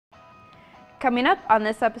Coming up on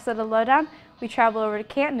this episode of Lowdown, we travel over to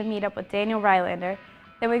Canton to meet up with Daniel Rylander.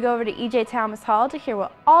 Then we go over to E.J. Thomas Hall to hear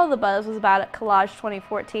what all the buzz was about at Collage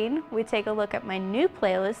 2014. We take a look at my new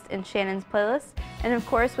playlist and Shannon's playlist. And of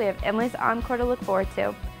course, we have Emily's encore to look forward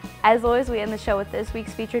to. As always, we end the show with this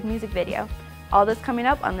week's featured music video. All this coming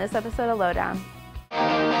up on this episode of Lowdown.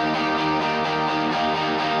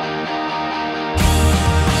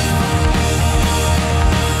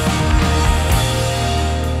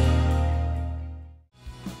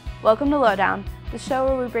 Welcome to Lowdown, the show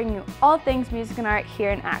where we bring you all things music and art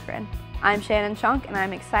here in Akron. I'm Shannon Chunk, and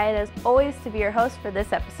I'm excited as always to be your host for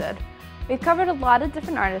this episode. We've covered a lot of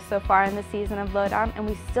different artists so far in this season of Lowdown, and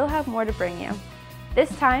we still have more to bring you.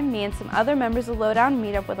 This time, me and some other members of Lowdown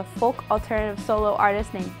meet up with a folk alternative solo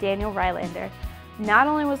artist named Daniel Rylander. Not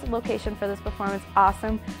only was the location for this performance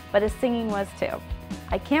awesome, but his singing was too.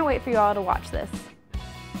 I can't wait for you all to watch this.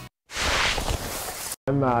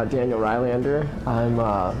 I'm Daniel Rylander. I'm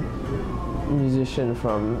a musician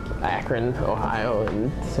from Akron, Ohio,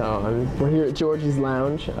 and so we're here at George's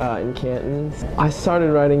Lounge in Canton. I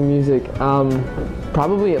started writing music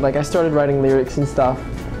probably, I started writing lyrics and stuff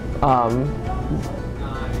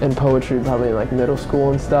and poetry probably in middle school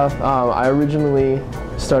and stuff. I originally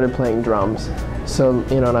started playing drums, so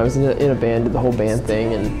and I was in a band, did the whole band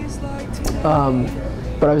thing, and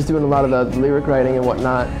but I was doing a lot of the lyric writing and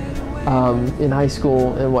whatnot in high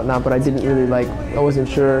school and whatnot, but I didn't really I wasn't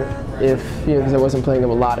sure if, because I wasn't playing a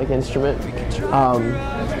melodic instrument, are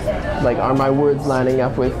my words lining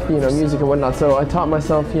up with, music and whatnot. So I taught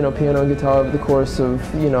myself, piano and guitar over the course of,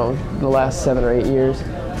 the last 7 or 8 years.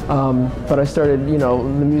 But I started,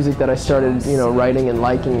 the music that I started, writing and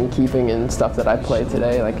liking and keeping and stuff that I play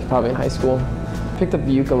today, probably in high school. Picked up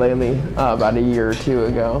the ukulele about a year or two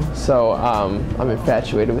ago, so I'm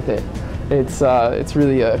infatuated with it. It's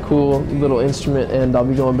really a cool little instrument, and I'll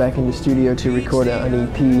be going back in the studio to record an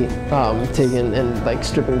EP, taking and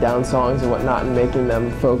stripping down songs and whatnot and making them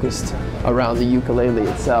focused around the ukulele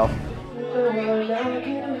itself.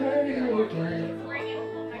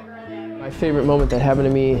 My favorite moment that happened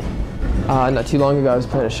to me not too long ago, I was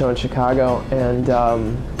playing a show in Chicago, and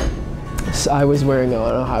I was wearing an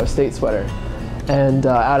Ohio State sweater. And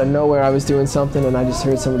out of nowhere I was doing something and I just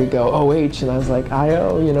heard somebody go, OH, and I was like,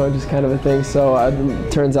 I-O, just kind of a thing. So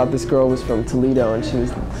it turns out this girl was from Toledo, and she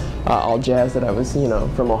was all jazzed that I was,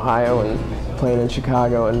 from Ohio and playing in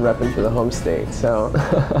Chicago and repping for the home state. So,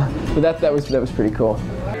 but that was pretty cool.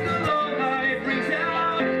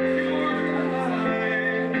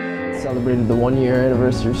 Celebrated the 1-year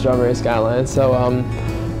anniversary of Strawberry Skyline. So,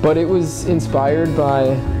 but it was inspired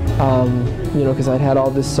by, because I'd had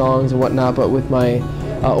all these songs and whatnot, but with my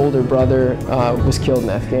older brother was killed in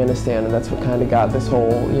Afghanistan, and that's what kind of got this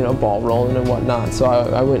whole, ball rolling and whatnot. So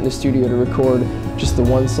I went in the studio to record just the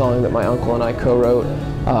one song that my uncle and I co-wrote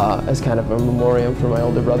as kind of a memoriam for my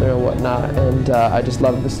older brother and whatnot, and I just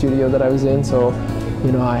loved the studio that I was in, so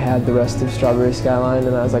I had the rest of Strawberry Skyline,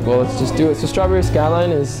 and I was like, well, let's just do it. So Strawberry Skyline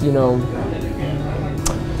is,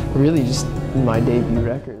 really just my debut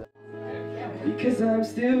record. Because I'm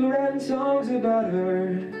still writing songs about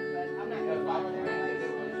her.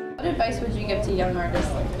 What advice would you give to young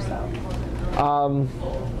artists like yourself?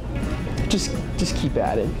 Just keep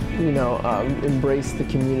at it. Embrace the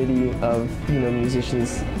community of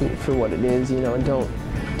musicians for what it is. And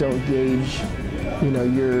don't gauge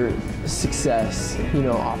your success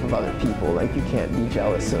off of other people. You can't be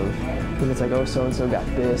jealous of. It's oh, so-and-so got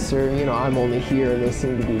this, or I'm only here and they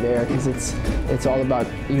seem to be there, because it's all about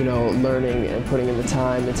learning and putting in the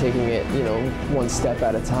time and taking it one step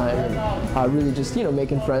at a time, and really just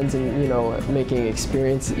making friends and making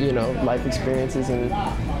life experiences and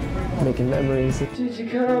making memories. Did you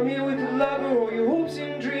come here with a lover or your hopes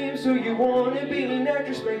and dreams, so you want to be an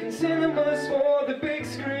actress making cinemas for the big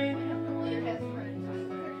screen?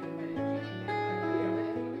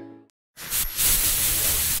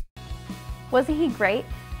 Wasn't he great?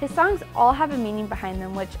 His songs all have a meaning behind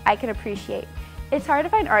them, which I can appreciate. It's hard to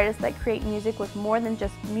find artists that create music with more than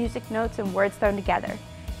just music notes and words thrown together.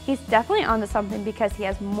 He's definitely onto something because he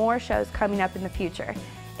has more shows coming up in the future.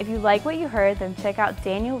 If you like what you heard, then check out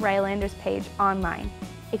Daniel Rylander's page online.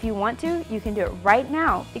 If you want to, you can do it right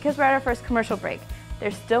now because we're at our first commercial break.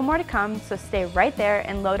 There's still more to come, so stay right there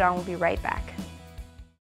and Lowdown will be right back.